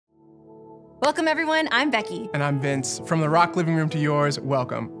Welcome, everyone. I'm Becky. And I'm Vince. From the Rock living room to yours,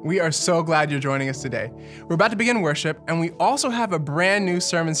 welcome. We are so glad you're joining us today. We're about to begin worship, and we also have a brand new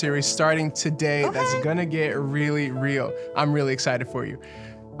sermon series starting today that's gonna get really real. I'm really excited for you.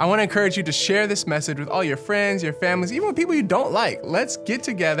 I wanna encourage you to share this message with all your friends, your families, even with people you don't like. Let's get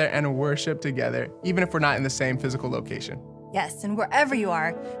together and worship together, even if we're not in the same physical location. Yes, and wherever you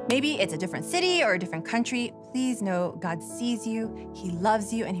are, maybe it's a different city or a different country, please know God sees you, He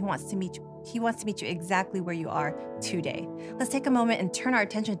loves you, and He wants to meet you. He wants to meet you exactly where you are today. Let's take a moment and turn our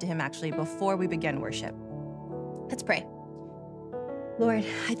attention to Him actually before we begin worship. Let's pray. Lord,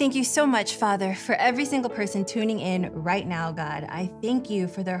 I thank you so much, Father, for every single person tuning in right now, God. I thank you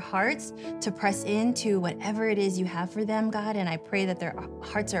for their hearts to press into whatever it is you have for them, God, and I pray that their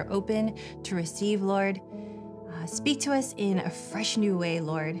hearts are open to receive, Lord. Speak to us in a fresh new way,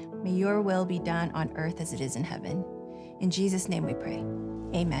 Lord. May your will be done on earth as it is in heaven. In Jesus' name we pray.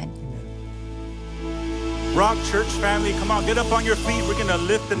 Amen. Rock Church family, come on, get up on your feet. We're gonna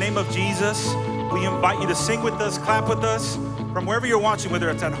lift the name of Jesus. We invite you to sing with us, clap with us, from wherever you're watching,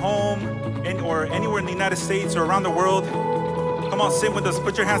 whether it's at home or anywhere in the United States or around the world. Come on, sing with us.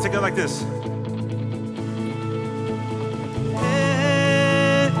 Put your hands together like this.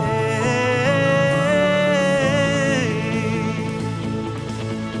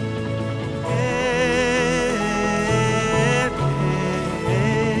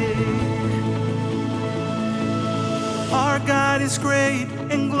 God is great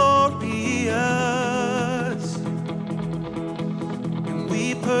and glorious, and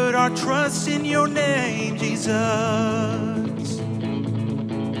we put our trust in your name, Jesus.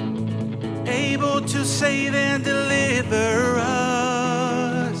 Able to save and deliver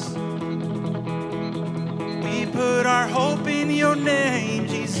us. We put our hope in your name,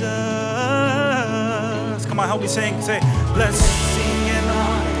 Jesus. Come on, help me sing. Say, blessing and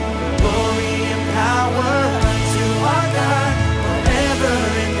honor, glory and power to our God, forever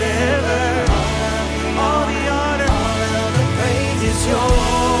and ever. All the honor, all the praise is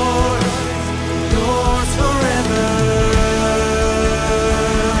yours, yours forever.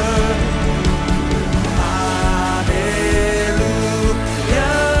 Hallelujah,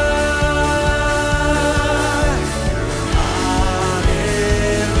 hallelujah,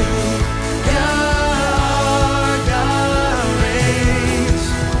 our God reigns.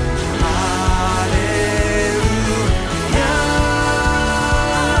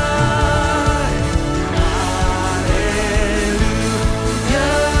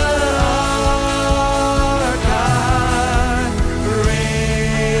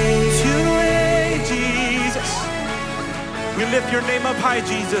 Lift your name up high,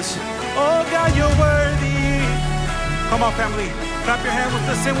 Jesus. Oh God, you're worthy. Come on, family. Clap your hands with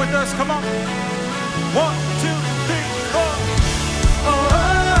us, sing with us. Come on. 1, 2, 3, 4. Oh, oh,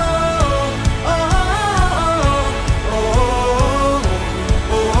 oh, oh, oh,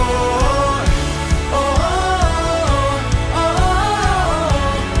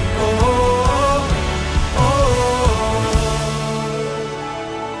 oh,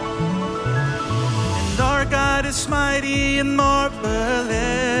 and our God is mighty and marvelous,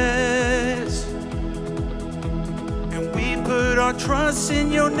 and we put our trust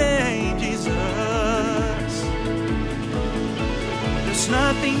in your name, Jesus. There's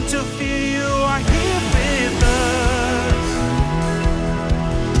nothing to fear, you are here with us.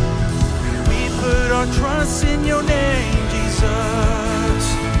 We put our trust in your name, Jesus.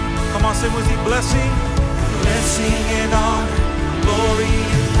 Come on, sing with me. Blessing, blessing and honor, glory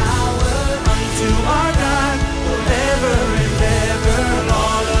and power unto our God, forever and ever.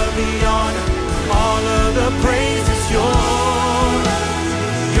 All of the honor, all of the praise is yours,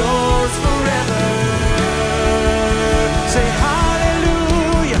 yours forever. Say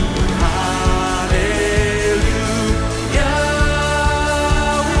hallelujah, hallelujah.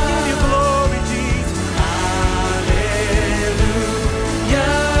 We give you glory, Jesus. Hallelujah,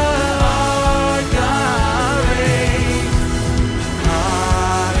 our God reigns.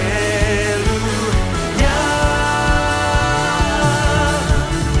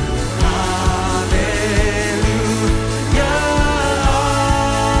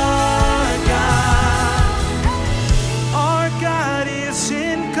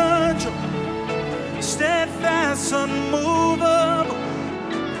 Unmovable,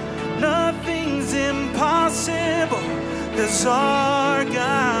 nothing's impossible, 'cause our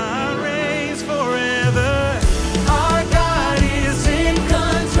God reigns forever. Our God is in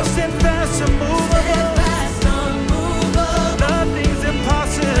control, steadfast, unmovable, nothing's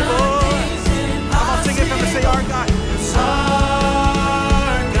impossible. Come on, sing it from the say our God.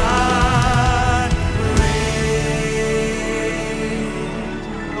 Our God reigns.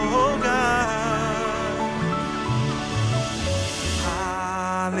 Oh God.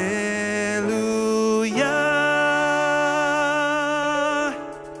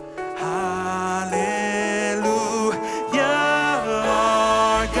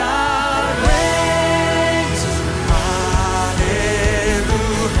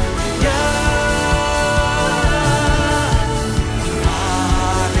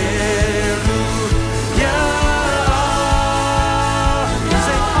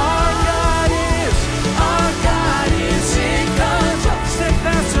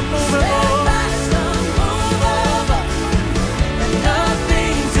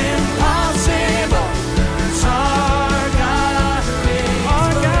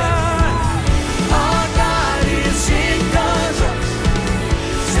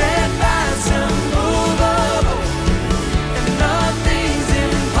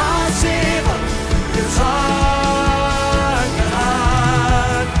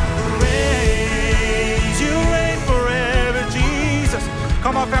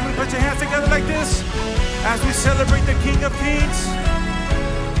 King of Kings.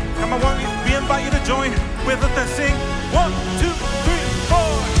 Come on, we invite you to join with us and sing. 1, 2, 3, 4.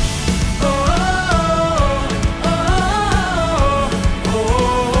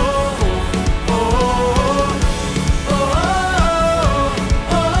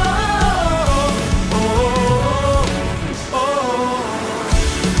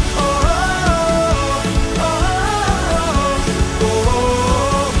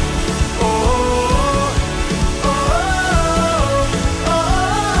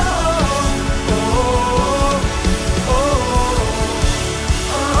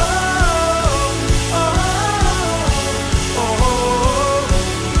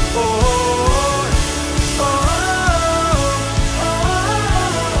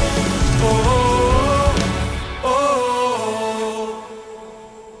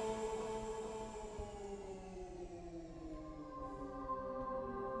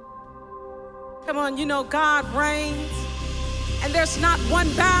 Come on, you know God reigns, and there's not one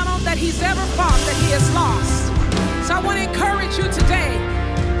battle that he's ever fought that he has lost. So I want to encourage you today.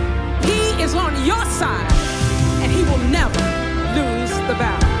 He is on your side, and he will never lose the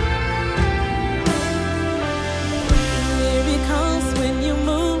battle. Miracles when you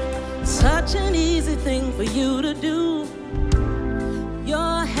move, such an easy thing for you to do.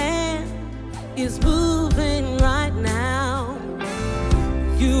 Your hand is moving right now.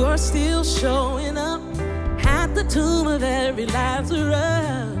 You are still showing up at the tomb of every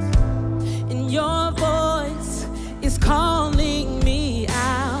Lazarus, and your voice is calling me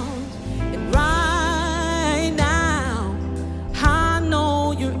out. And right now, I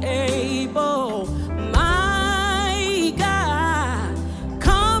know you're able. My God,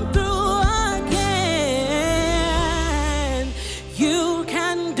 come through again. You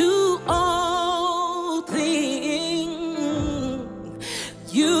can do all things.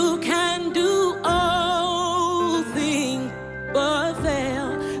 You can do all things but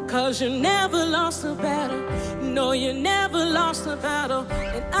fail. 'Cause you never lost a battle. No, you never lost a battle.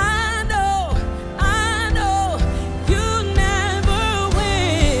 And I know you never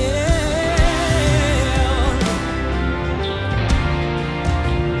will.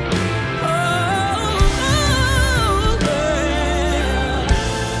 Oh, well.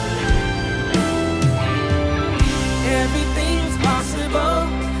 Everything's possible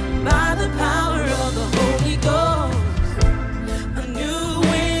by the power of the Holy Ghost. A new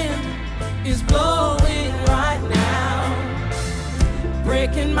wind is blowing right now,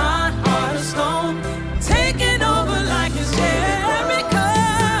 breaking my heart of stone, taking over like it's Jericho.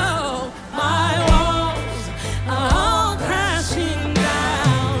 My walls are all crashing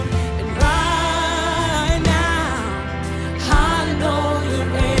down, and right now I know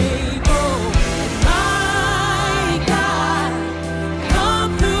you're able. And my God, come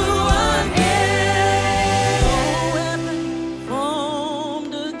through again. No weapon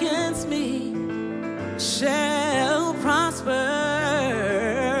formed against me shall prosper.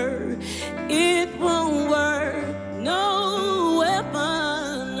 It won't work. No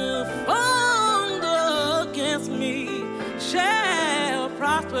weapon formed against me shall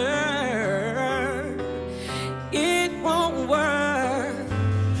prosper. It won't work.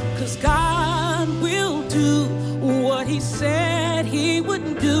 'Cause God will do what he said he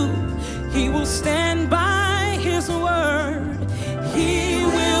wouldn't do. He will stand by his word. He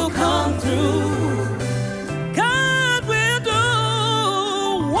will come through. God will do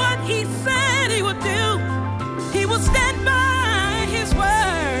what he said he would do. He will stand by his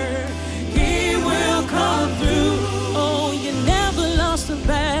word. He will come through. Oh, you never lost a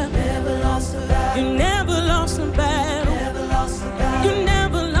battle. Never lost a battle. You never lost a battle. Never lost a battle. You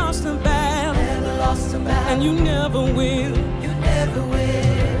never lost a battle. Never lost a battle. And you never will. You never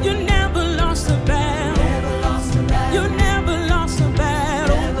will. You never lost a battle. Never lost a battle. You never lost a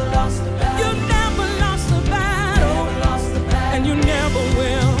battle. Never lost a battle. You never lost a battle. Never lost a battle. And you never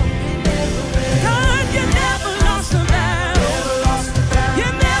will. You never will. God, you never lost a battle. Never lost a battle. You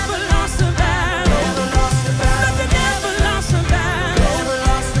never lost a battle. Never lost a battle. But you never lost a battle. Never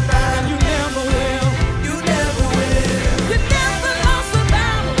lost a battle. And you never will. You never will. You never lost a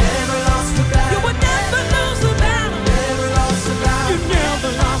battle. Never lost a battle. You would never lose a battle. Never lost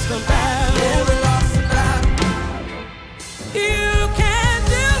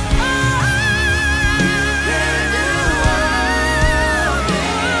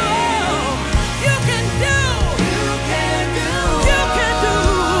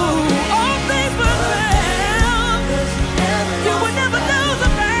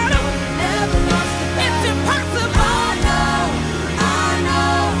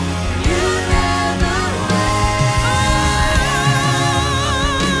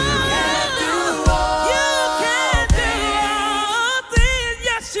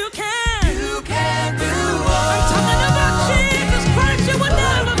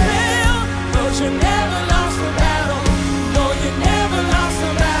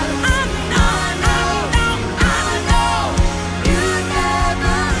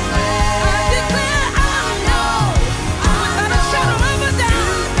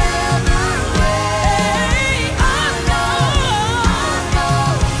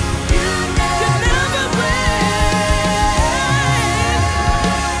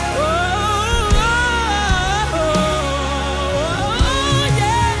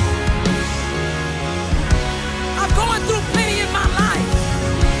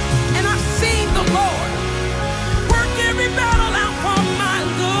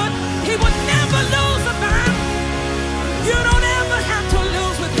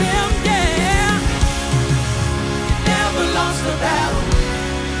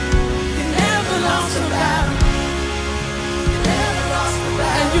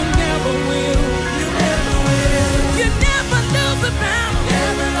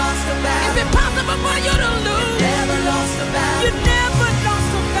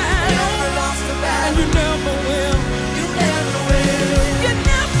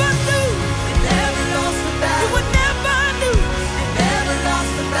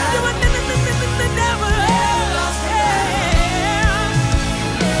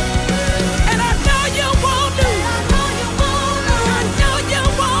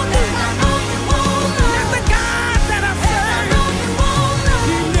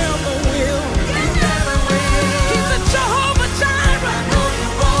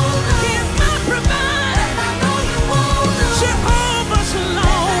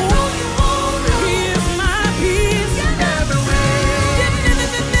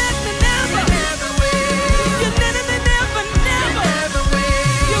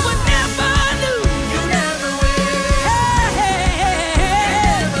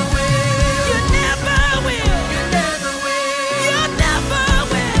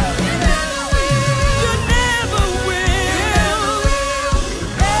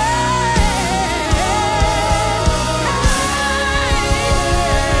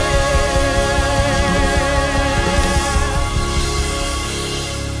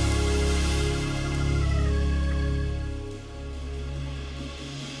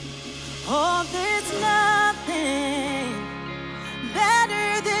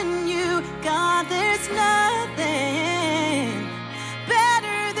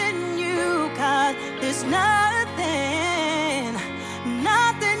there's nothing,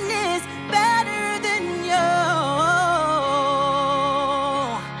 nothing is better than you.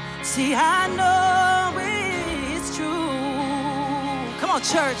 See, I know it's true. Come on,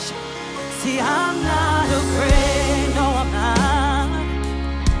 church. See, I'm not afraid, no, I'm not,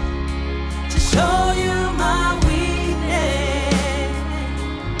 to show you my weakness,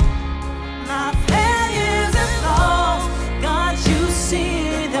 my failures and flaws. God, you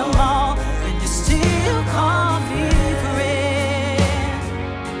see them all, and you still call me friend.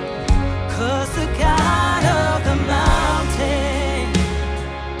 'Cause the God of the mountain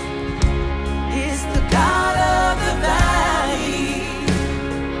is the God of the valley,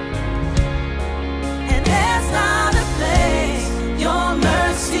 and there's not a place your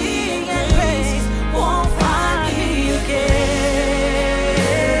mercy and grace won't find me again.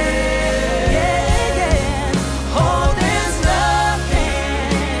 Oh, there's nothing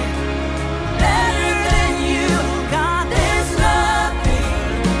better than you, God. There's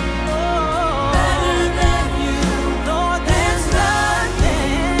nothing better than you, Lord. There's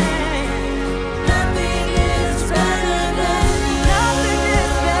nothing, nothing is better than you. Nothing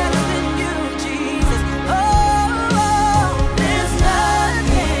is better than you, Jesus. Oh, there's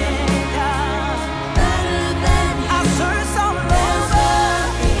nothing, God, better than you. I searched all over,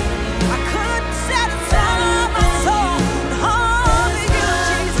 I couldn't satisfy my soul. Only you,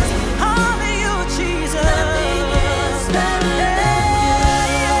 Jesus. Only you, Jesus. Nothing is better than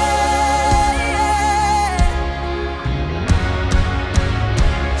you.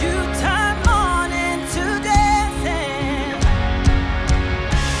 You turn mourning to dancing.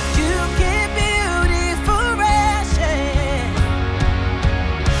 You give beauty for ashes.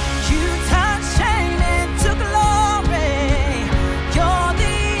 You turn shame into glory. You're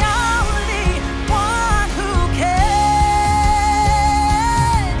the only one who can.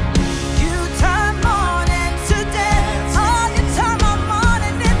 You turn mourning to dance. Oh, you turn my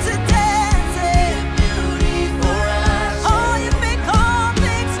mourning into dancing. Beauty for ashes. Oh, you make all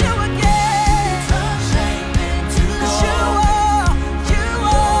things new again. Turn shame into glory. 'Cause you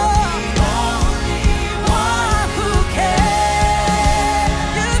are the only one who can.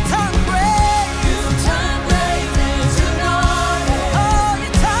 You turn grace into glory. Oh, you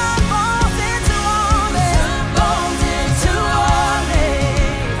turn bones into armies.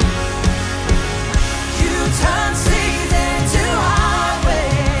 You turn seas into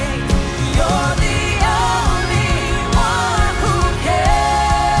highways. You're the only one who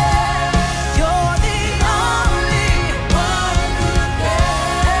can. You're the only one who can.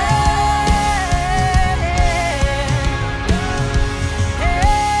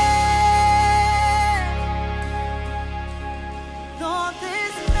 Lord,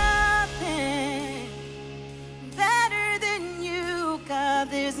 there's nothing better than you, God.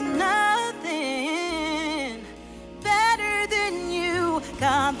 There's nothing better than you,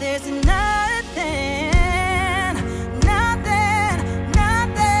 God. There's nothing, nothing,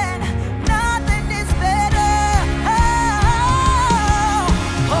 nothing, nothing is better.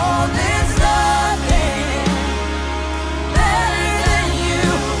 Oh, there's nothing better than you,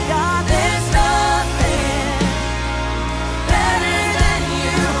 God. There's nothing better than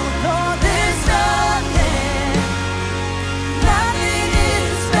you, Lord. There's nothing, nothing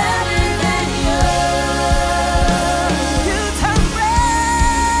is better than you. You turn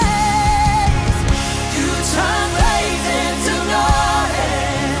grace, you turn grace into glory.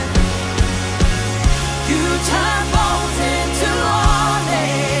 You turn bones into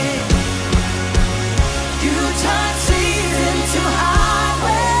armies. You turn seas into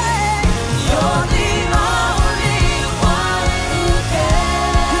highways. You're the only one who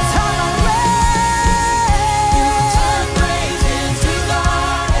can. You turn grace into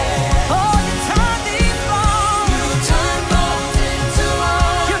glory. Oh, you turn these bones. You turn bones into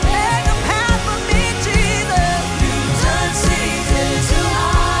armies. You make a path for me, Jesus. You turn seas into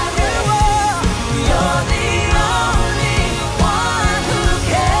highways. You're the only one who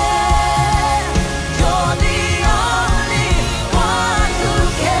can. You're the only one who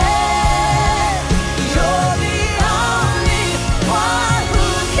can. You're the only one who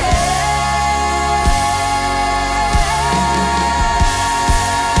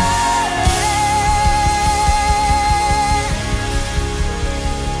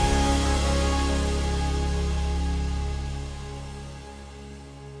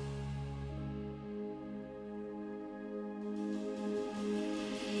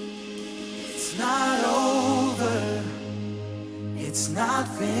It's not over. It's not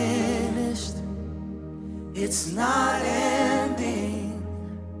finished. It's not ending.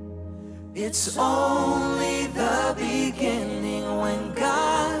 It's only the beginning when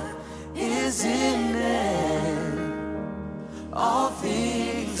God is in it.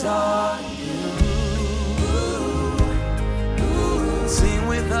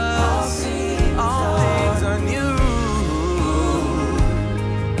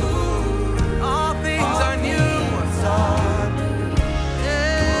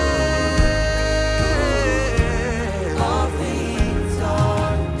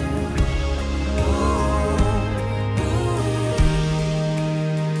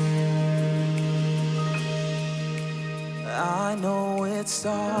 it's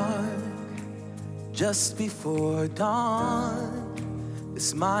dark, just before dawn,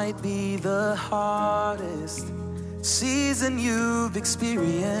 this might be the hardest season you've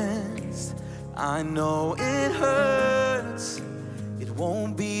experienced. I know it hurts, it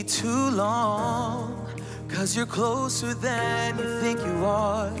won't be too long, 'cause you're closer than you think you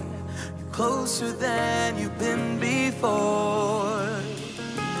are. You're closer than you've been before.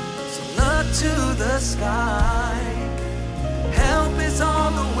 So look to the sky, help is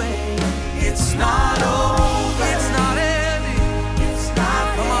on the way. It's not over, it's not ending, it's not.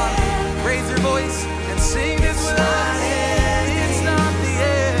 Come on, raise your voice and sing this with us. It's not the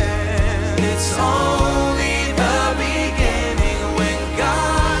end, it's only the beginning. When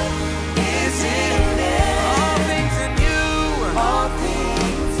God is in there, all things in you, all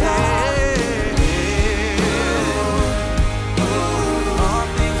things are new. All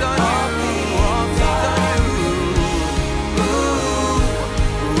things are new, all things are new.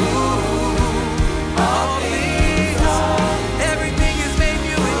 All things, everything is made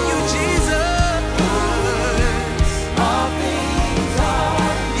new in you, Jesus. All things are,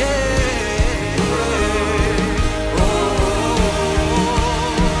 yeah. Oh,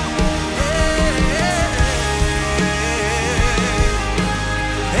 yeah.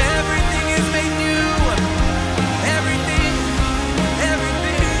 Everything is made new. Everything,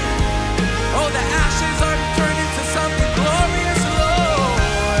 everything. Oh, the ashes are turned into something glorious,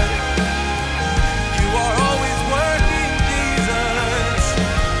 Lord. You are always working, Jesus.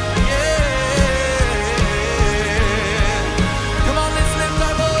 Yeah. Come on, let's lift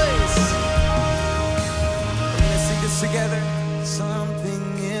our voice. Let's sing this together. Something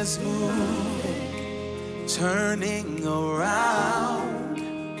is moving, turning around.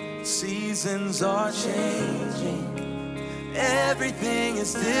 Seasons are changing. Everything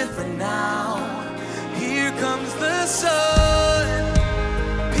is different now. Here comes the sun,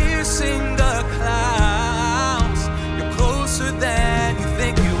 piercing the clouds. You're closer than you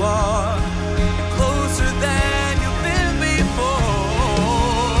think you are. You're closer than you've been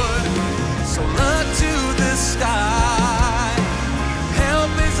before. So look to the sky,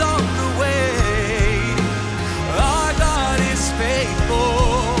 help is on the way. Our God is faithful,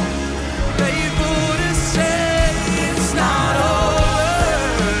 faithful to say it's not over.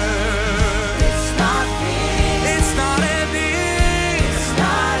 It's not ending.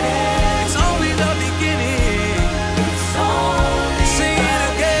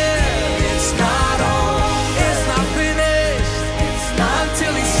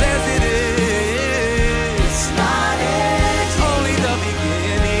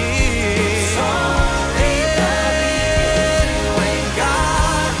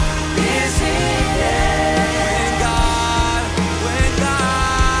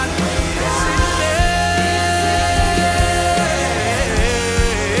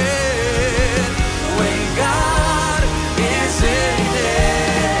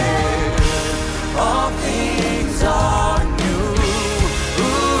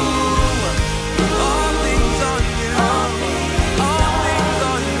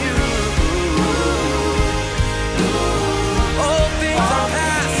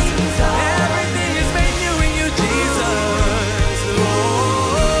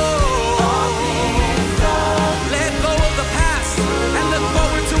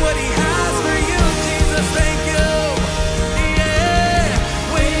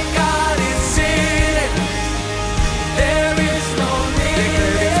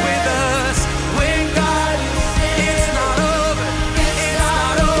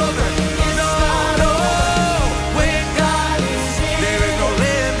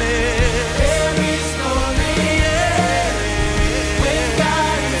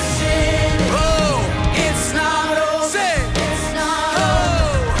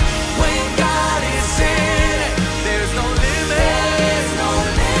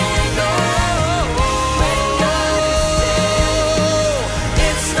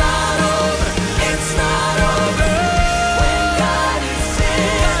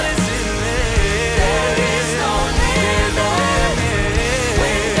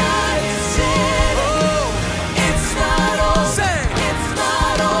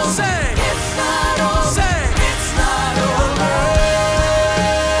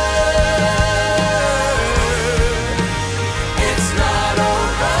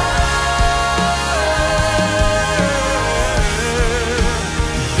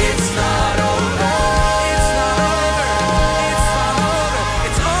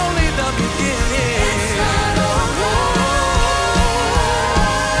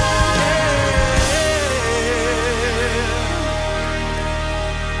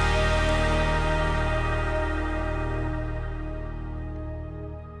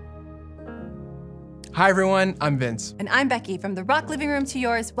 Hi, everyone. I'm Vince. And I'm Becky from the Rock Living Room to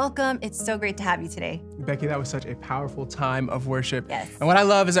yours. Welcome. It's so great to have you today. Becky, that was such a powerful time of worship. Yes. And what I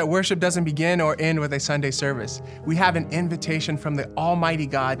love is that worship doesn't begin or end with a Sunday service. We have an invitation from the Almighty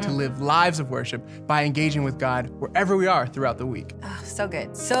God to live lives of worship by engaging with God wherever we are throughout the week. Oh, so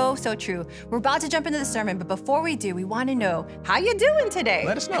good. So true. We're about to jump into the sermon, but before we do, we want to know how you doing today.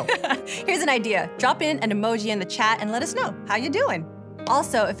 Let us know. Here's an idea. Drop in an emoji in the chat and let us know how you doing.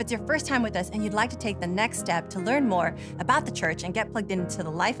 Also, if it's your first time with us and you'd like to take the next step to learn more about the church and get plugged into the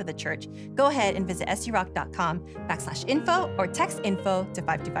life of the church, go ahead and visit syrock.com/info or text info to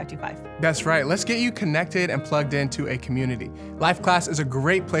 52525. That's right. Let's get you connected and plugged into a community. Life Class is a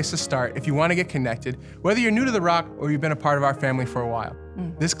great place to start if you want to get connected, whether you're new to the Rock or you've been a part of our family for a while.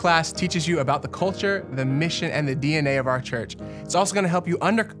 This class teaches you about the culture, the mission, and the DNA of our church. It's also going to help you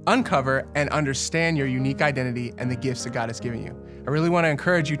uncover and understand your unique identity and the gifts that God has given you. I really want to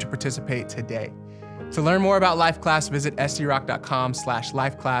encourage you to participate today. To learn more about Life Class, visit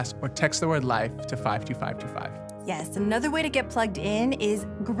syrock.com/lifeclass or text the word life to 52525. Yes, another way to get plugged in is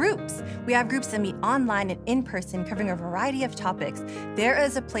groups. We have groups that meet online and in person, covering a variety of topics. There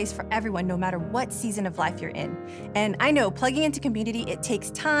is a place for everyone, no matter what season of life you're in. And I know plugging into community, it takes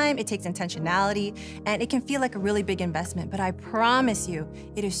time, it takes intentionality, and it can feel like a really big investment, but I promise you,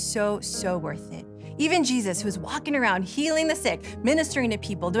 it is so worth it. Even Jesus, who's walking around healing the sick, ministering to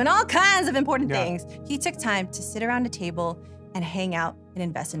people, doing all kinds of important things, he took time to sit around a table and hang out and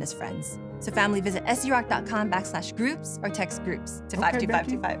invest in his friends. So family, visit syrock.com/groups or text groups to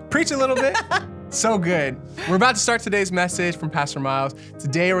 52525. Preach a little bit. So good. We're about to start today's message from Pastor Miles.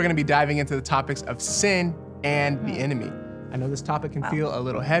 Today, we're going to be diving into the topics of sin and the enemy. I know this topic can feel a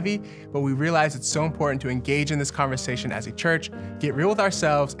little heavy, but we realize it's so important to engage in this conversation as a church, get real with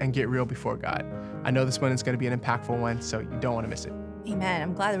ourselves, and get real before God. I know this one is going to be an impactful one, so you don't want to miss it. Amen.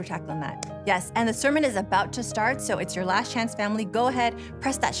 I'm glad that we're tackling that. Yes, and the sermon is about to start, so it's your last chance, family. Go ahead,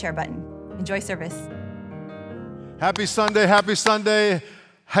 press that share button. Enjoy service. Happy Sunday, happy Sunday.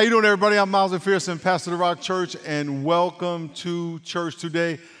 How you doing, everybody? I'm Miles McPherson, pastor of the Rock Church, and welcome to church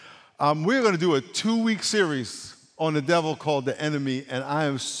today. We're going to do a 2-week series on the devil called the enemy, and I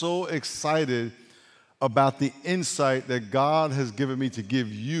am so excited about the insight that God has given me to give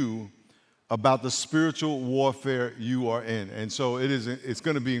you about the spiritual warfare you are in. And so it's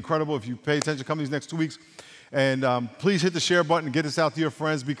going to be incredible if you pay attention. Come these next 2 weeks. And please hit the share button and get this out to your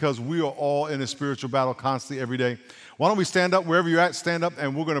friends, because we are all in a spiritual battle constantly every day. Why don't we stand up wherever you're at, stand up,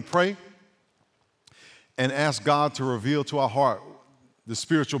 and we're going to pray and ask God to reveal to our heart the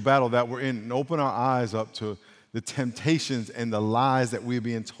spiritual battle that we're in and open our eyes up to the temptations and the lies that we're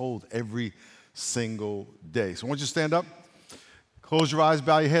being told every single day. So why don't you stand up? Close your eyes,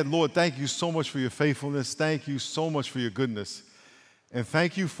 bow your head. Lord, thank you so much for your faithfulness. Thank you so much for your goodness. And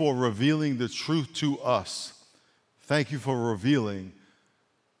thank you for revealing the truth to us. Thank you for revealing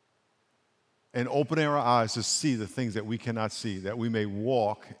and opening our eyes to see the things that we cannot see, that we may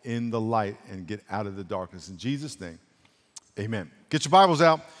walk in the light and get out of the darkness. In Jesus' name, amen. Get your Bibles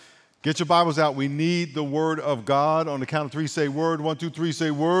out. Get your Bibles out. We need the Word of God. On the count of 3, say word. 1, 2, 3,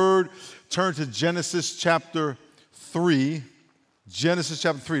 say word. Turn to Genesis chapter 3. Genesis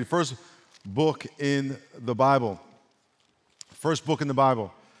chapter 3, the first book in the Bible. First book in the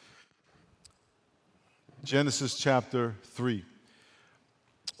Bible. Genesis chapter 3.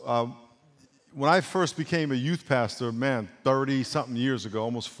 When I first became a youth pastor, 30-something years ago,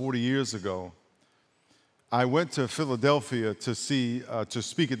 almost 40 years ago, I went to Philadelphia to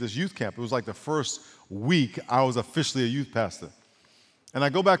speak at this youth camp. It was like the first week I was officially a youth pastor. And I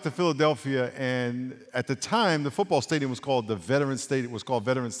go back to Philadelphia, and at the time, the football stadium was called the Veterans Stadium. It was called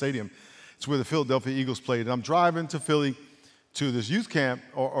Veterans Stadium. It's where the Philadelphia Eagles played. And I'm driving to Philly to this youth camp,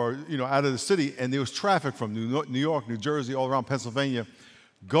 or out of the city, and there was traffic from New York, New Jersey, all around Pennsylvania,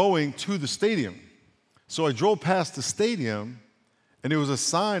 going to the stadium. So I drove past the stadium, and there was a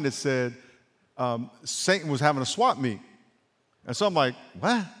sign that said Satan was having a swap meet. And so I'm like,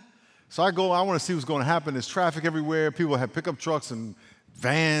 what? So I go, I want to see what's going to happen. There's traffic everywhere. People have pickup trucks and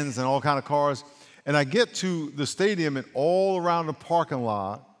vans and all kind of cars. And I get to the stadium, and all around the parking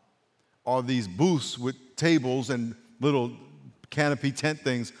lot are these booths with tables and little canopy tent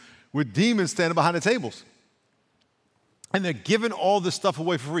things with demons standing behind the tables. And they're giving all this stuff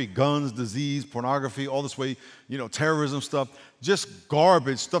away for free. Guns, disease, pornography, all this way, terrorism stuff. Just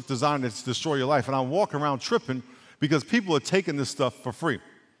garbage stuff designed to destroy your life. And I'm walking around tripping because people are taking this stuff for free.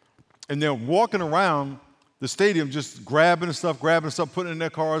 And they're walking around the stadium just grabbing stuff, putting it in their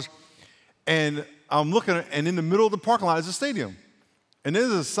cars. And I'm looking, and in the middle of the parking lot is a stadium. And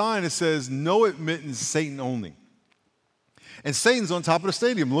there's a sign that says, no admittance, Satan only. And Satan's on top of the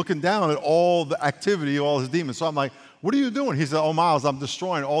stadium looking down at all the activity, all his demons. So I'm like, what are you doing? He said, oh, Miles, I'm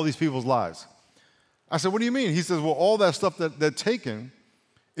destroying all these people's lives. I said, what do you mean? He says, well, all that stuff that they're taking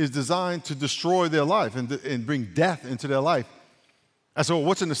is designed to destroy their life and bring death into their life. I said, well,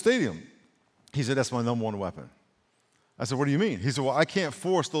 what's in the stadium? He said, that's my number one weapon. I said, what do you mean? He said, well, I can't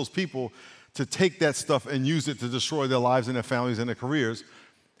force those people to take that stuff and use it to destroy their lives and their families and their careers.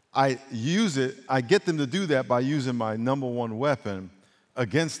 I get them to do that by using my number one weapon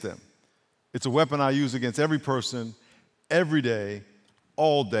against them. It's a weapon I use against every person, every day,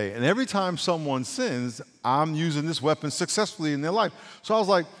 all day. And every time someone sins, I'm using this weapon successfully in their life. So I was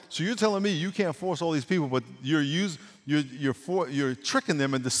like, so you're telling me you can't force all these people, but you're tricking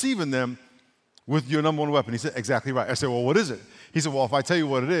them and deceiving them with your number one weapon. He said, exactly right. I said, well, what is it? He said, well, if I tell you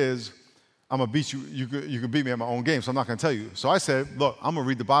what it is, I'm going to beat you. You can beat me at my own game, so I'm not going to tell you. So I said, look, I'm going to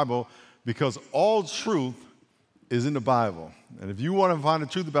read the Bible because all truth is in the Bible. And if you want to find the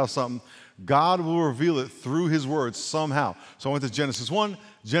truth about something, God will reveal it through his words somehow. So I went to Genesis 1,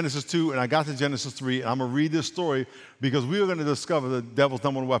 Genesis 2, and I got to Genesis 3, and I'm going to read this story because we are going to discover the devil's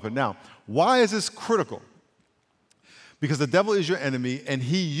number one weapon. Now, why is this critical? Because the devil is your enemy, and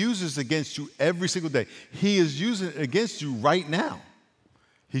he uses it against you every single day. He is using it against you right now.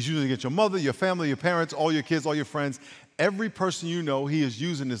 He's using it against your mother, your family, your parents, all your kids, all your friends. Every person you know, he is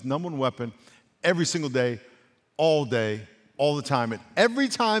using this number one weapon every single day, all the time. And every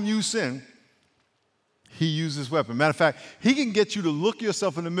time you sin, he uses this weapon. Matter of fact, he can get you to look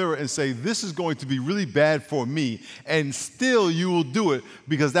yourself in the mirror and say, this is going to be really bad for me, and still you will do it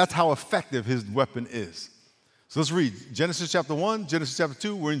because that's how effective his weapon is. So let's read Genesis chapter 1, Genesis chapter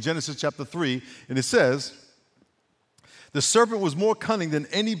 2. We're in Genesis chapter 3, and it says, the serpent was more cunning than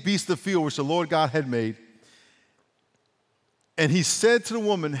any beast of the field which the Lord God had made. And he said to the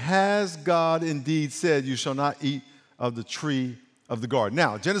woman, has God indeed said, you shall not eat of the tree of the garden?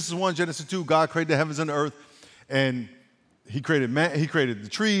 Now, Genesis 1, Genesis 2, God created the heavens and the earth, and he created man, he created the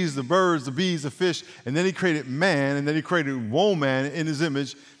trees, the birds, the bees, the fish, and then he created man, and then he created woman in his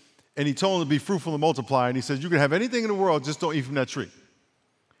image, and he told him to be fruitful and multiply, and he says, you can have anything in the world, just don't eat from that tree.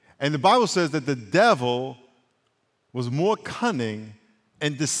 And the Bible says that the devil was more cunning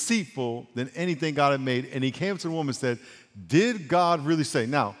and deceitful than anything God had made. And he came to the woman and said, did God really say?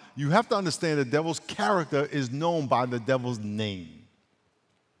 Now, you have to understand the devil's character is known by the devil's name.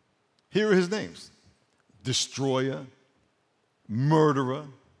 Here are his names: destroyer, murderer,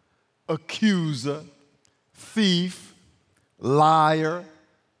 accuser, thief, liar,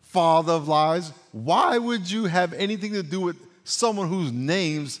 father of lies. Why would you have anything to do with someone whose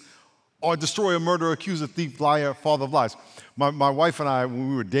names are destroyer, murderer, accuser, thief, liar, father of lies? My wife and I, when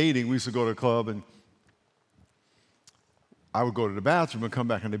we were dating, we used to go to a club, and I would go to the bathroom and come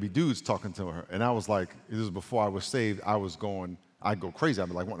back, and there'd be dudes talking to her. And I was like, this was before I was saved, I'd go crazy. I'd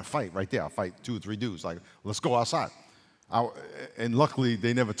be like, wanting to fight right there. I'd fight 2 or 3 dudes, like, let's go outside. And luckily,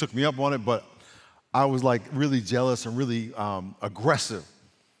 they never took me up on it, but I was like really jealous and really aggressive.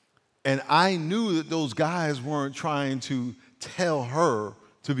 And I knew that those guys weren't trying to tell her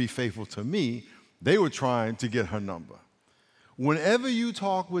to be faithful to me. They were trying to get her number. Whenever you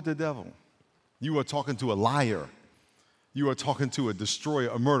talk with the devil, you are talking to a liar. You are talking to a destroyer,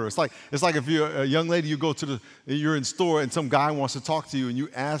 a murderer. It's like if you're a young lady, you're in store and some guy wants to talk to you,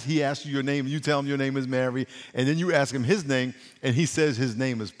 and he asks you your name, and you tell him your name is Mary, and then you ask him his name, and he says his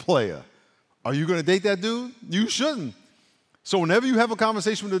name is Player. Are you going to date that dude? You shouldn't. So whenever you have a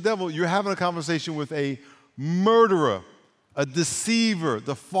conversation with the devil, you're having a conversation with a murderer, a deceiver,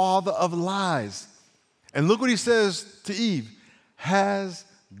 the father of lies. And look what he says to Eve. Has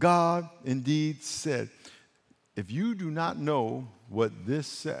God indeed said? If you do not know what this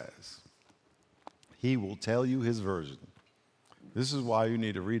says, he will tell you his version. This is why you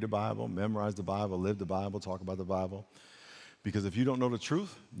need to read the Bible, memorize the Bible, live the Bible, talk about the Bible. Because if you don't know the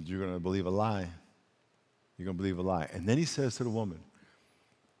truth, you're going to believe a lie. You're going to believe a lie. And then he says to the woman,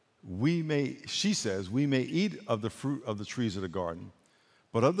 she says, we may eat of the fruit of the trees of the garden,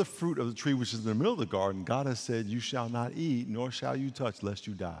 but of the fruit of the tree which is in the middle of the garden, God has said, you shall not eat, nor shall you touch, lest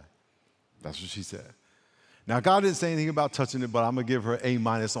you die. That's what she said. Now, God didn't say anything about touching it, but I'm going to give her A-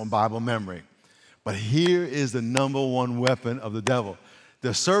 on Bible memory. But here is the number one weapon of the devil.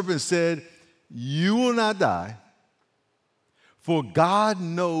 The serpent said, you will not die, for God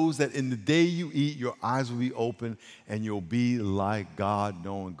knows that in the day you eat, your eyes will be open, and you'll be like God,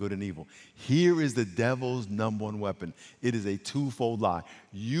 knowing good and evil. Here is the devil's number one weapon. It is a twofold lie.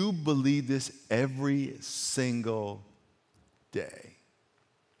 You believe this every single day.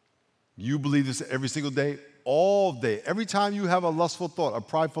 You believe this every single day, all day. Every time you have a lustful thought, a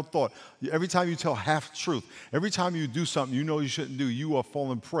prideful thought, every time you tell half-truth, every time you do something you know you shouldn't do, you are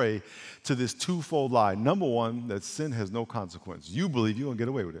falling prey to this twofold lie. Number one, that sin has no consequence. You believe you're going to get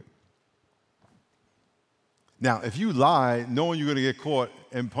away with it. Now, if you lie knowing you're going to get caught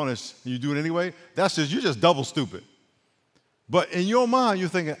and punished and you do it anyway, you're just double stupid. But in your mind, you're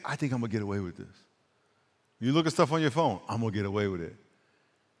thinking, I think I'm going to get away with this. You look at stuff on your phone, I'm going to get away with it.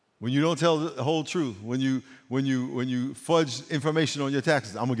 When you don't tell the whole truth, when you fudge information on your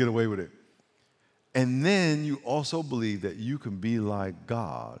taxes, I'm going to get away with it. And then you also believe that you can be like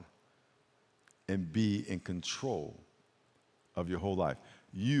God and be in control of your whole life.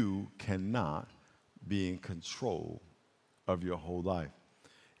 You cannot be in control of your whole life.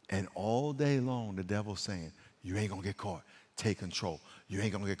 And all day long, the devil's saying, you ain't going to get caught. Take control. You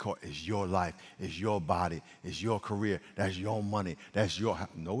ain't going to get caught. It's your life. It's your body. It's your career. That's your money. That's your house.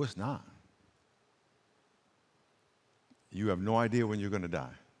 No, it's not. You have no idea when you're going to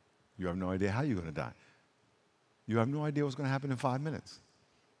die. You have no idea how you're going to die. You have no idea what's going to happen in 5 minutes.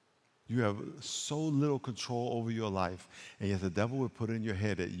 You have so little control over your life, and yet the devil would put it in your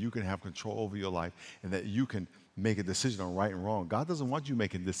head that you can have control over your life and that you can make a decision on right and wrong. God doesn't want you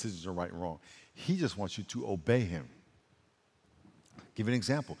making decisions on right and wrong. He just wants you to obey him. Give you an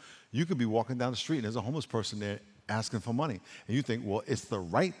example. You could be walking down the street and there's a homeless person there asking for money. And you think, well, it's the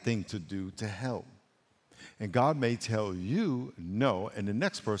right thing to do to help. And God may tell you no, and the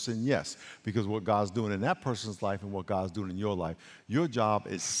next person yes, because what God's doing in that person's life and what God's doing in your life, your job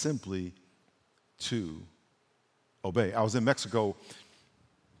is simply to obey. I was in Mexico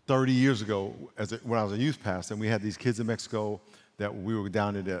 30 years ago when I was a youth pastor, and we had these kids in Mexico that we were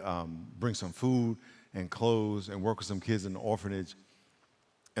down there to bring some food and clothes and work with some kids in the orphanage.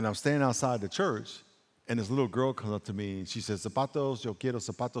 And I'm standing outside the church, and this little girl comes up to me, and she says, zapatos, yo quiero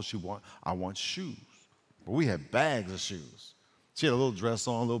zapatos. I want shoes. But we had bags of shoes. She had a little dress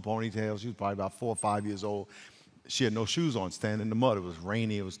on, a little ponytail. She was probably about 4 or 5 years old. She had no shoes on, standing in the mud. It was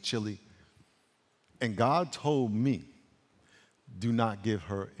rainy. It was chilly. And God told me, do not give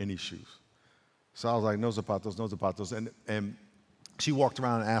her any shoes. So I was like, no zapatos, no zapatos. And she walked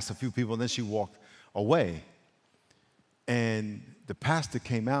around and asked a few people, and then she walked away. And the pastor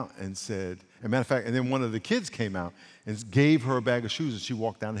came out and said, as a matter of fact, and then one of the kids came out and gave her a bag of shoes, and she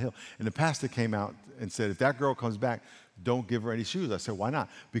walked down the hill. And the pastor came out and said, if that girl comes back, don't give her any shoes. I said, why not?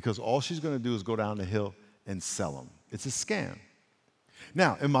 Because all she's going to do is go down the hill and sell them. It's a scam.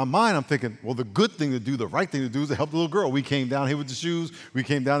 Now, in my mind, I'm thinking, well, the good thing to do, the right thing to do is to help the little girl. We came down here with the shoes. We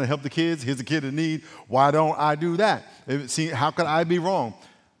came down to help the kids. Here's a kid in need. Why don't I do that? See, how could I be wrong?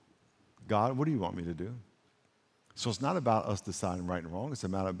 God, what do you want me to do? So it's not about us deciding right and wrong. It's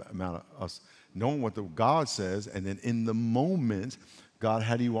about us knowing what God says, and then in the moment, God,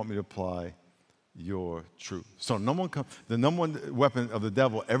 how do you want me to apply your truth? So the number one weapon of the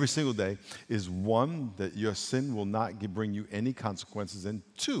devil every single day is, one, that your sin will not bring you any consequences, and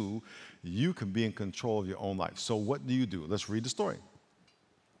two, you can be in control of your own life. So what do you do? Let's read the story.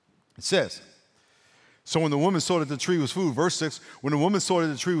 It says, so when the woman saw that the tree was food, verse 6, when the woman saw that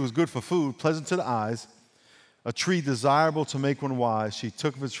the tree was good for food, pleasant to the eyes, a tree desirable to make one wise, she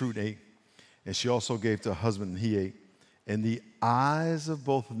took of its fruit and ate, and she also gave to her husband, and he ate. And the eyes of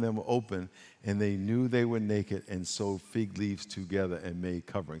both of them were open, and they knew they were naked, and sewed fig leaves together and made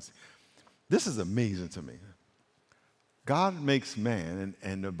coverings. This is amazing to me. God makes man,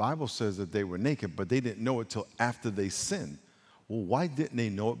 and the Bible says that they were naked, but they didn't know it till after they sinned. Well, why didn't they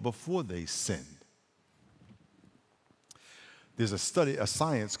know it before they sinned? There's a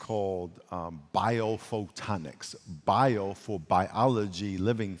science called biophotonics. Bio for biology,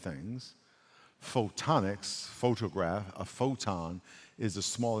 living things. Photonics, photograph, a photon is the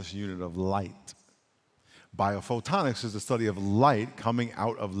smallest unit of light. Biophotonics is the study of light coming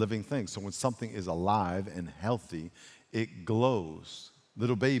out of living things. So when something is alive and healthy, it glows.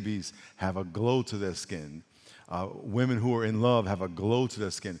 Little babies have a glow to their skin. Women who are in love have a glow to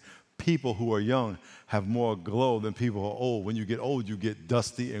their skin. People who are young have more glow than people who are old. When you get old, you get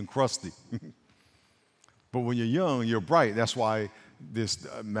dusty and crusty. But when you're young, you're bright. That's why this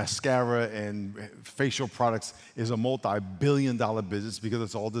mascara and facial products is a multi-billion-dollar business, because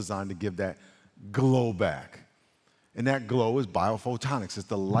it's all designed to give that glow back. And that glow is biophotonics. It's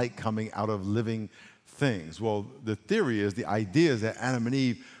the light coming out of living things. Well, the theory is, the idea is that Adam and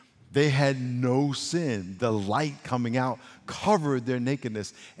Eve, they had no sin. The light coming out covered their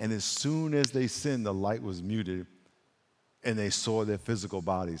nakedness. And as soon as they sinned, the light was muted, and they saw their physical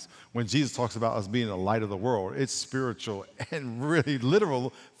bodies. When Jesus talks about us being the light of the world, it's spiritual and really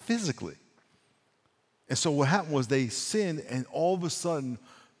literal physically. And so what happened was they sinned, and all of a sudden,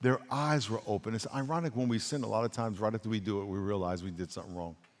 Their eyes were open. It's ironic when we sin, a lot of times right after we do it, we realize we did something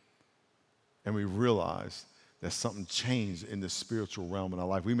wrong. And we realize that something changed in the spiritual realm in our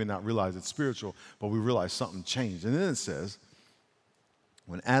life. We may not realize it's spiritual, but we realize something changed. And then it says,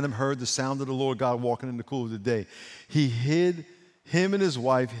 when Adam heard the sound of the Lord God walking in the cool of the day, him and his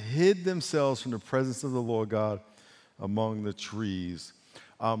wife hid themselves from the presence of the Lord God among the trees.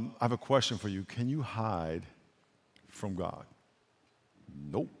 I have a question for you. Can you hide from God?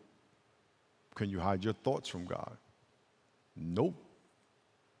 Nope. Can you hide your thoughts from God? Nope.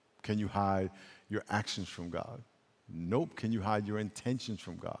 Can you hide your actions from God? Nope. Can you hide your intentions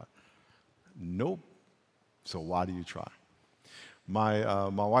from God? Nope. So why do you try? My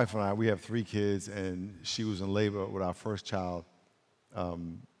wife and I, we have 3 kids, and she was in labor with our first child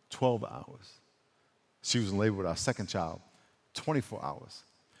 12 hours. She was in labor with our second child 24 hours.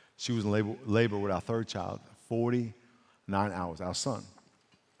 She was in labor with our third child 49 hours, our son.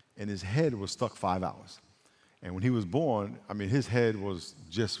 And his head was stuck 5 hours. And when he was born, I mean, his head was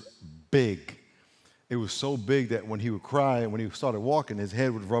just big. It was so big that when he would cry and when he started walking, his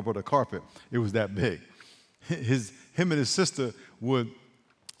head would rub on the carpet. It was that big. Him and his sister would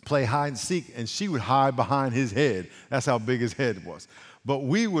play hide and seek, and she would hide behind his head. That's how big his head was. But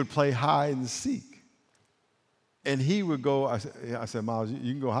we would play hide and seek. And he would go, I said, Miles,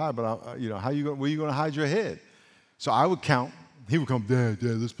 you can go hide, but where are you going to hide your head? So I would count. He would come, Dad,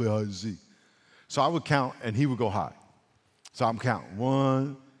 let's play hide and seek. So I would count, and he would go hide. So I'm counting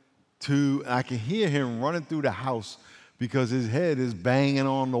 1, 2, and I can hear him running through the house because his head is banging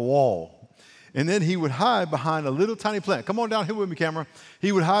on the wall. And then he would hide behind a little tiny plant. Come on down here with me, camera.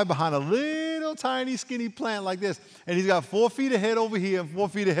 He would hide behind a little tiny skinny plant like this. And he's got 4 feet ahead over here and 4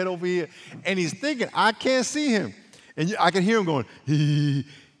 feet ahead over here. And he's thinking, I can't see him. And I can hear him going, he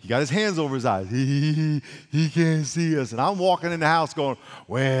got his hands over his eyes. He can't see us. And I'm walking in the house going,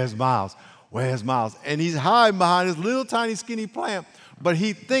 where's Miles? Where's Miles? And he's hiding behind this little tiny skinny plant. But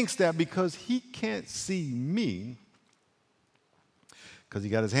he thinks that because he can't see me, because he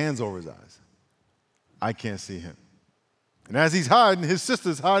got his hands over his eyes, I can't see him. And as he's hiding, his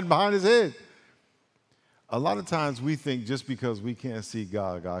sister's hiding behind his head. A lot of times we think just because we can't see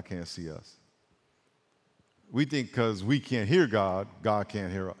God, God can't see us. We think because we can't hear God, God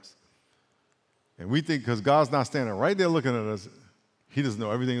can't hear us. And we think because God's not standing right there looking at us, he doesn't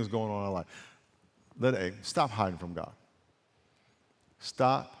know everything that's going on in our life. Stop hiding from God.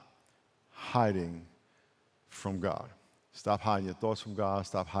 Stop hiding from God. Stop hiding your thoughts from God.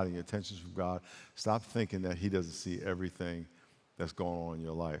 Stop hiding your intentions from God. Stop thinking that he doesn't see everything that's going on in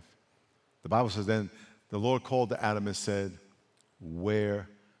your life. The Bible says, then the Lord called to Adam and said, where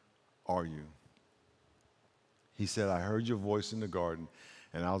are you? He said, I heard your voice in the garden,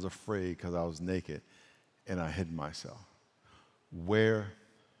 and I was afraid because I was naked, and I hid myself. Where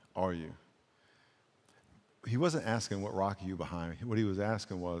are you? He wasn't asking what rock are you behind. What he was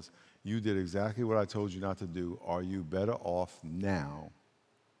asking was, you did exactly what I told you not to do. Are you better off now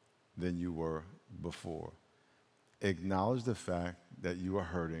than you were before? Acknowledge the fact that you are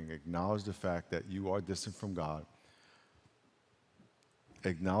hurting. Acknowledge the fact that you are distant from God.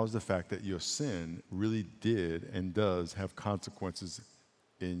 Acknowledge the fact that your sin really did and does have consequences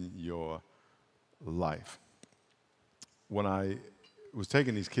in your life. When I was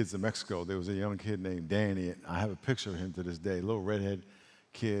taking these kids to Mexico, there was a young kid named Danny, and I have a picture of him to this day, a little redhead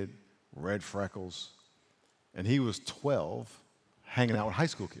kid, red freckles, and he was 12 hanging out with high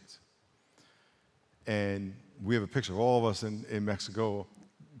school kids. And we have a picture of all of us in Mexico,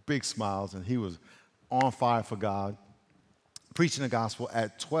 big smiles, and he was on fire for God, preaching the gospel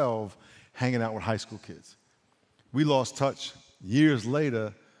at 12, hanging out with high school kids. We lost touch. Years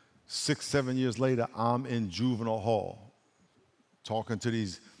later, 6, 7 years later, I'm in juvenile hall talking to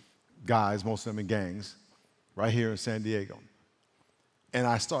these guys, most of them in gangs, right here in San Diego. And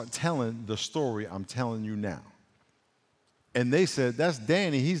I start telling the story I'm telling you now. And they said, that's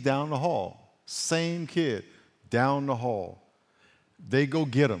Danny, he's down the hall. Same kid, down the hall. They go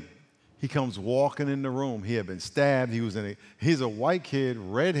get him. He comes walking in the room. He had been stabbed. He's a white kid,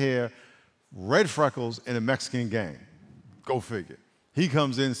 red hair, red freckles, in a Mexican gang. Go figure. He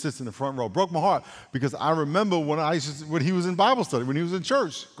comes in, sits in the front row. Broke my heart because I remember when he was in Bible study, when he was in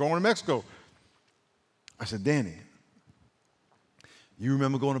church, going to Mexico. I said, Danny, you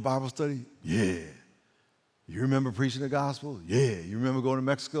remember going to Bible study? Yeah. You remember preaching the gospel? Yeah. You remember going to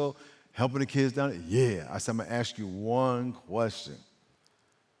Mexico, helping the kids down there? Yeah. I said, I'm going to ask you one question.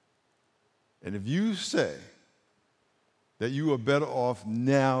 And if you say that you are better off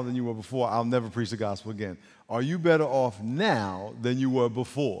now than you were before, I'll never preach the gospel again. Are you better off now than you were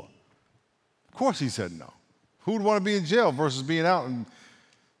before? Of course he said no. Who would want to be in jail versus being out and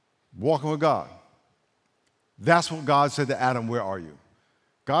walking with God. That's what God said to Adam, where are you?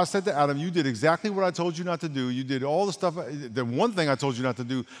 God said to Adam, you did exactly what I told you not to do. You did all the stuff, the one thing I told you not to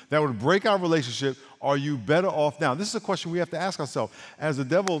do that would break our relationship. Are you better off now? This is a question we have to ask ourselves. As the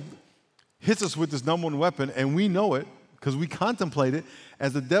devil hits us with this number one weapon, and we know it because we contemplate it,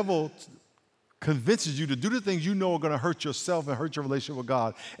 as the devil convinces you to do the things you know are going to hurt yourself and hurt your relationship with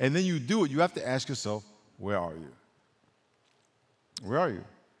God, and then you do it, you have to ask yourself, where are you? Where are you?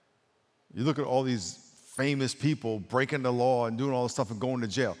 You look at all these famous people breaking the law and doing all this stuff and going to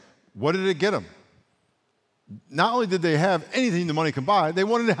jail. What did it get them? Not only did they have anything the money can buy, they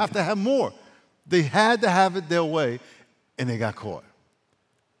wanted to have more. They had to have it their way, and they got caught.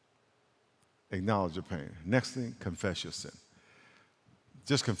 Acknowledge your pain. Next thing, confess your sin.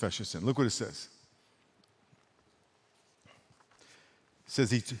 Just confess your sin. Look what it says. It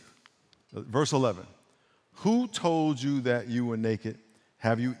says, verse 11, who told you that you were naked?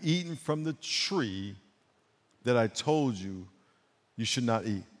 Have you eaten from the tree that I told you you should not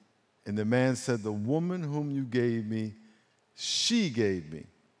eat? And the man said, the woman whom you gave me, she gave me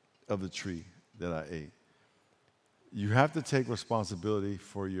of the tree that I ate. You have to take responsibility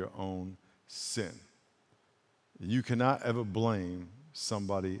for your own sin. You cannot ever blame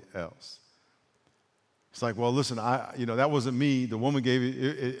somebody else. It's like, well, listen, that wasn't me. The woman gave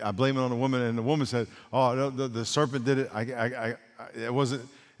it. I blame it on the woman, and the woman said, "Oh, the serpent did it. It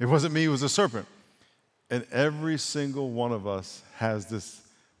wasn't me. It was the serpent." And every single one of us has this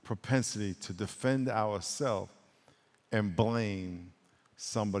propensity to defend ourselves and blame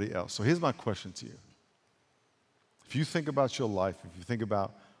somebody else. So here's my question to you. If you think about your life, if you think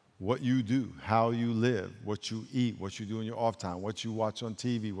about what you do, how you live, what you eat, what you do in your off time, what you watch on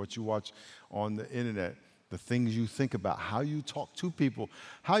TV, what you watch on the internet, the things you think about, how you talk to people,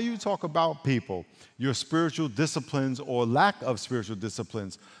 how you talk about people, your spiritual disciplines or lack of spiritual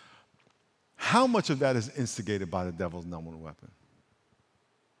disciplines, how much of that is instigated by the devil's number one weapon?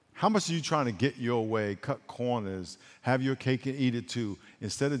 How much are you trying to get your way, cut corners, have your cake and eat it too,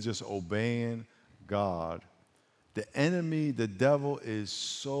 instead of just obeying God? The enemy, the devil, is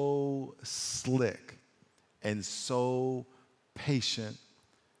so slick and so patient,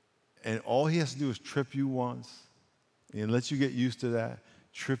 and all he has to do is trip you once and let you get used to that,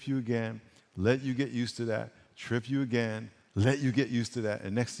 trip you again, let you get used to that, trip you again, let you get used to that,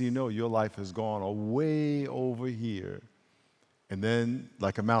 and next thing you know, your life has gone way over here, and then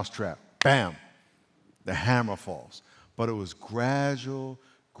like a mousetrap, bam, the hammer falls. But it was gradual.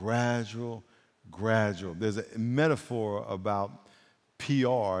 There's a metaphor about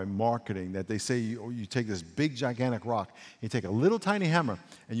PR and marketing that they say you take this big, gigantic rock, you take a little tiny hammer,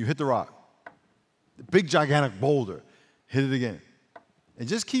 and you hit the rock. The big, gigantic boulder, hit it again. And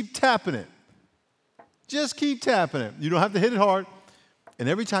just keep tapping it. Just keep tapping it. You don't have to hit it hard. And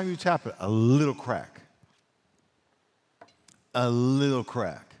every time you tap it, a little crack. A little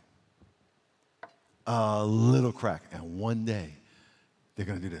crack. A little crack. And one day, they're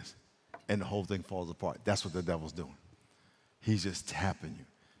going to do this. And the whole thing falls apart. That's what the devil's doing. He's just tapping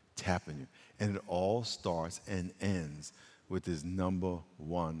you. And it all starts and ends with his number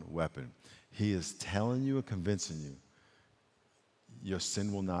one weapon. He is telling you and convincing you your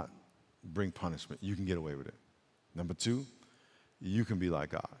sin will not bring punishment. You can get away with it. Number two, you can be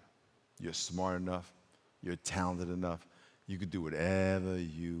like God. You're smart enough. You're talented enough. You can do whatever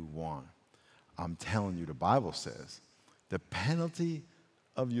you want. I'm telling you, the Bible says the penalty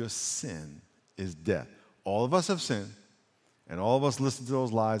of your sin is death. All of us have sinned, and all of us listen to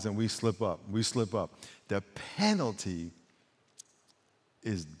those lies, and we slip up. The penalty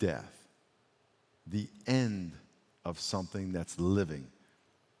is death, the end of something that's living.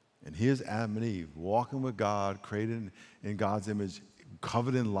 And here's Adam and Eve walking with God, created in God's image,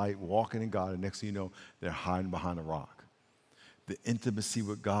 covered in light, walking in God, and next thing you know, they're hiding behind a rock. The intimacy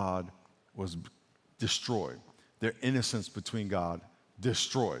with God was destroyed. Their innocence between God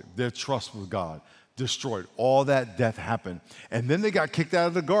destroyed. Their trust with God destroyed. All that death happened. And then they got kicked out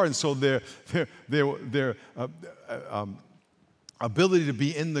of the garden, so their ability to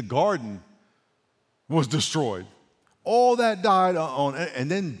be in the garden was destroyed. All that died on, and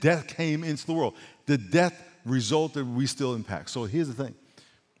then death came into the world. The death resulted, we still impact. So here's the thing.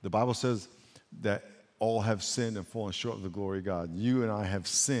 The Bible says that all have sinned and fallen short of the glory of God. You and I have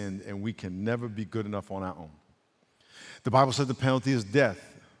sinned, and we can never be good enough on our own. The Bible says the penalty is death,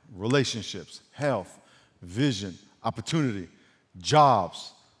 relationships, health, vision, opportunity,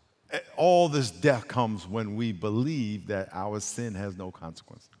 jobs. All this death comes when we believe that our sin has no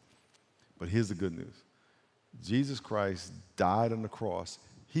consequence. But here's the good news. Jesus Christ died on the cross.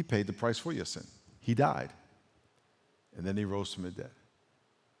 He paid the price for your sin. He died. And then he rose from the dead.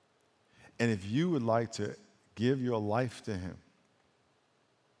 And if you would like to give your life to him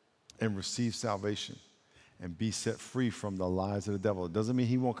and receive salvation and be set free from the lies of the devil, it doesn't mean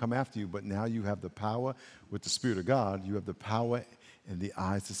he won't come after you, but now you have the power with the Spirit of God. You have the power and the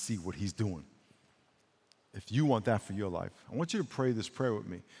eyes to see what he's doing. If you want that for your life, I want you to pray this prayer with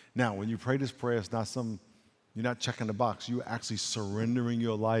me. Now, when you pray this prayer, it's not you're not checking the box. You're actually surrendering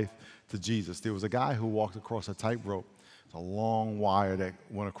your life to Jesus. There was a guy who walked across a tightrope. It's a long wire that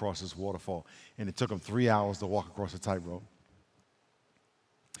went across this waterfall, and it took him 3 hours to walk across a tightrope.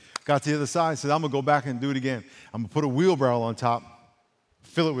 Got to the other side, said, I'm going to go back and do it again. I'm going to put a wheelbarrow on top,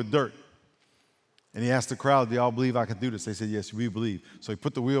 fill it with dirt. And he asked the crowd, do y'all believe I can do this? They said, yes, we believe. So he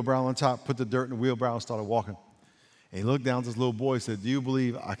put the wheelbarrow on top, put the dirt in the wheelbarrow, and started walking. And he looked down at this little boy and said, do you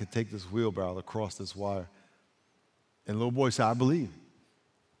believe I can take this wheelbarrow across this wire? And the little boy said, I believe.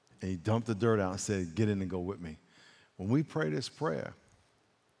 And he dumped the dirt out and said, get in and go with me. When we pray this prayer,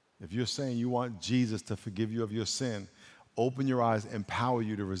 if you're saying you want Jesus to forgive you of your sin, open your eyes, empower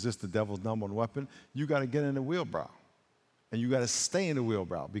you to resist the devil's number one weapon, you got to get in the wheelbarrow. And you got to stay in the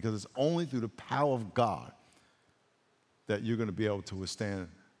wheelbarrow, because it's only through the power of God that you're going to be able to withstand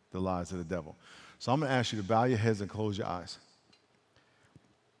the lies of the devil. So I'm going to ask you to bow your heads and close your eyes.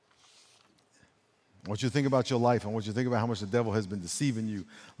 I want you to think about your life. I want you to think about how much the devil has been deceiving you,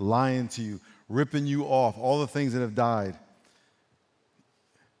 lying to you, ripping you off, all the things that have died.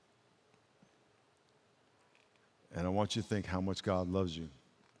 And I want you to think how much God loves you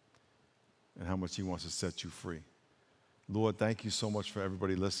and how much he wants to set you free. Lord, thank you so much for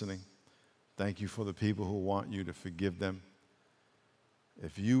everybody listening. Thank you for the people who want you to forgive them.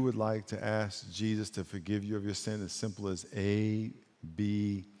 If you would like to ask Jesus to forgive you of your sin, as simple as A,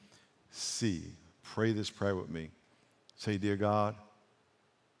 B, C. Pray this prayer with me. Say, dear God,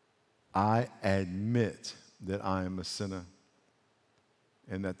 I admit that I am a sinner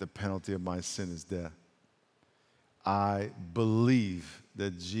and that the penalty of my sin is death. I believe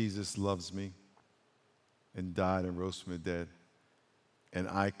that Jesus loves me and died and rose from the dead, and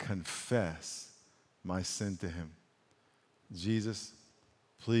I confess my sin to him. Jesus,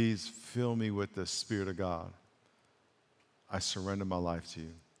 please fill me with the Spirit of God. I surrender my life to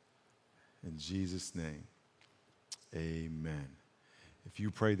you. In Jesus' name, amen. If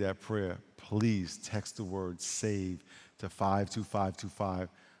you prayed that prayer, please text the word SAVE to 52525.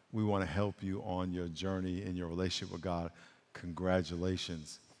 We want to help you on your journey in your relationship with God.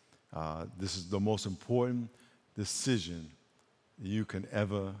 Congratulations. This is the most important decision you can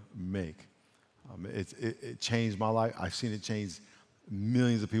ever make. It changed my life. I've seen it change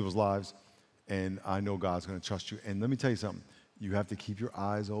millions of people's lives, and I know God's going to trust you. And let me tell you something. You have to keep your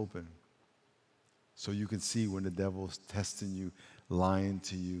eyes open so you can see when the devil's testing you, lying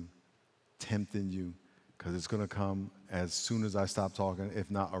to you, tempting you, because it's going to come as soon as I stop talking. If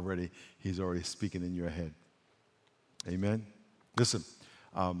not already, he's already speaking in your head. Amen? Listen,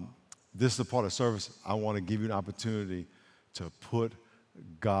 this is the part of service. I want to give you an opportunity to put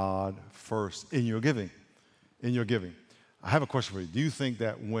God first in your giving. In your giving. I have a question for you. Do you think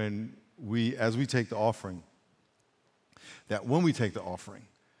that as we take the offering, that when we take the offering,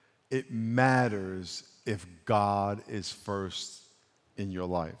 it matters if God is first in your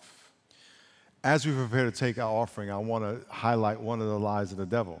life? As we prepare to take our offering, I want to highlight one of the lies of the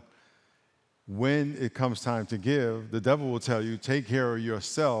devil. When it comes time to give, the devil will tell you, take care of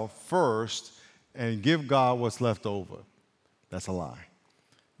yourself first and give God what's left over. That's a lie.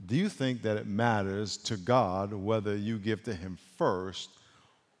 Do you think that it matters to God whether you give to him first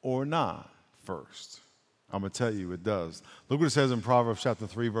or not first? I'm going to tell you it does. Look what it says in Proverbs chapter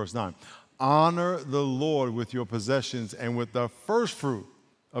 3, verse 9. Honor the Lord with your possessions and with the first fruit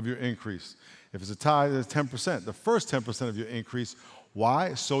of your increase. If it's a tithe, it's 10%. The first 10% of your increase.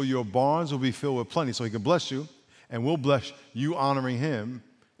 Why? So your barns will be filled with plenty. So he can bless you, and we'll bless you honoring him,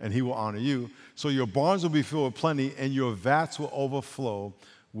 and he will honor you. So your barns will be filled with plenty, and your vats will overflow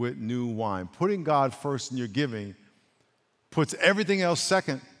with new wine. Putting God first in your giving puts everything else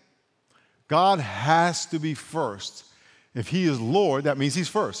second. God has to be first. If he is Lord, that means he's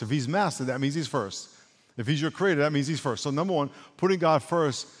first. If he's master, that means he's first. If he's your creator, that means he's first. So number one, putting God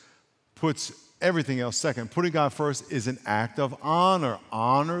first puts everything else second. Putting God first is an act of honor.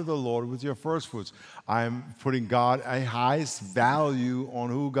 Honor the Lord with your first fruits. I am putting God a highest value on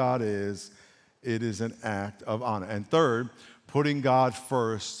who God is. It is an act of honor. And third, putting God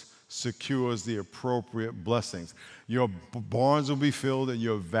first secures the appropriate blessings. Your barns will be filled and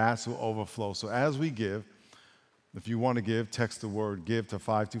your vats will overflow. So as we give, if you want to give, text the word GIVE to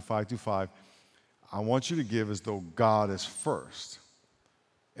 52525. I want you to give as though God is first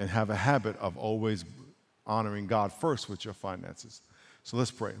and have a habit of always honoring God first with your finances. So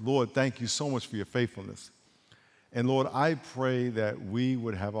let's pray. Lord, thank you so much for your faithfulness. And Lord, I pray that we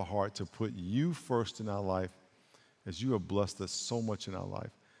would have a heart to put you first in our life as you have blessed us so much in our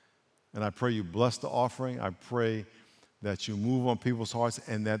life. And I pray you bless the offering. I pray that you move on people's hearts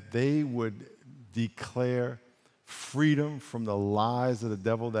and that they would declare freedom from the lies of the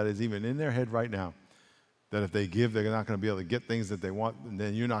devil that is even in their head right now. That if they give, they're not going to be able to get things that they want, and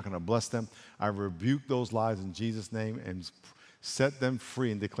then you're not going to bless them. I rebuke those lies in Jesus' name and set them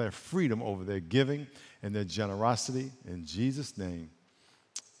free and declare freedom over their giving and their generosity. In Jesus' name,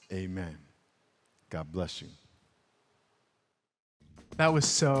 amen. God bless you. That was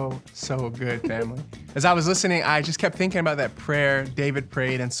so good, family. As I was listening, I just kept thinking about that prayer David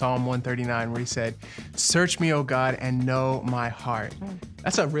prayed in Psalm 139 where he said, "Search me, O God, and know my heart."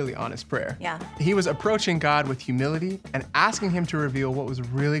 That's a really honest prayer. Yeah. He was approaching God with humility and asking him to reveal what was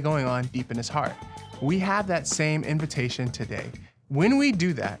really going on deep in his heart. We have that same invitation today. When we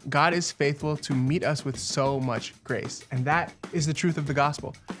do that, God is faithful to meet us with so much grace. And that is the truth of the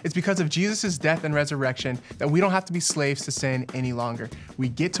gospel. It's because of Jesus' death and resurrection that we don't have to be slaves to sin any longer. We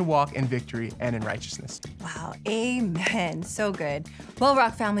get to walk in victory and in righteousness. Wow, amen. So good. Well,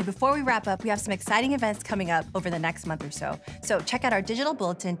 Rock family, before we wrap up, we have some exciting events coming up over the next month or so. So check out our digital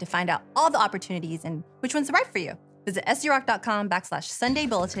bulletin to find out all the opportunities and which one's right for you. Visit sdrock.com/Sunday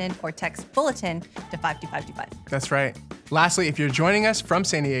Bulletin or text bulletin to 52525. That's right. Lastly, if you're joining us from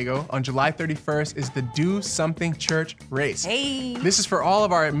San Diego, on July 31st is the Do Something Church Race. Hey. This is for all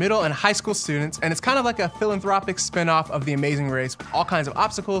of our middle and high school students, and it's kind of like a philanthropic spinoff of the Amazing Race, with all kinds of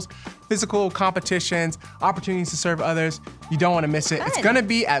obstacles, physical competitions, opportunities to serve others. You don't want to miss it. Good. It's going to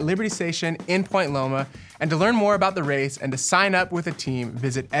be at Liberty Station in Point Loma. And to learn more about the race and to sign up with a team,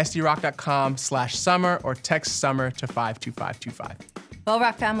 visit sdrock.com/summer or text summer to 52525. Well,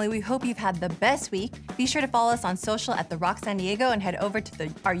 Rock family, we hope you've had the best week. Be sure to follow us on social at The Rock San Diego and head over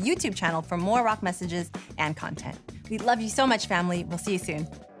to our YouTube channel for more Rock messages and content. We love you so much, family. We'll see you soon.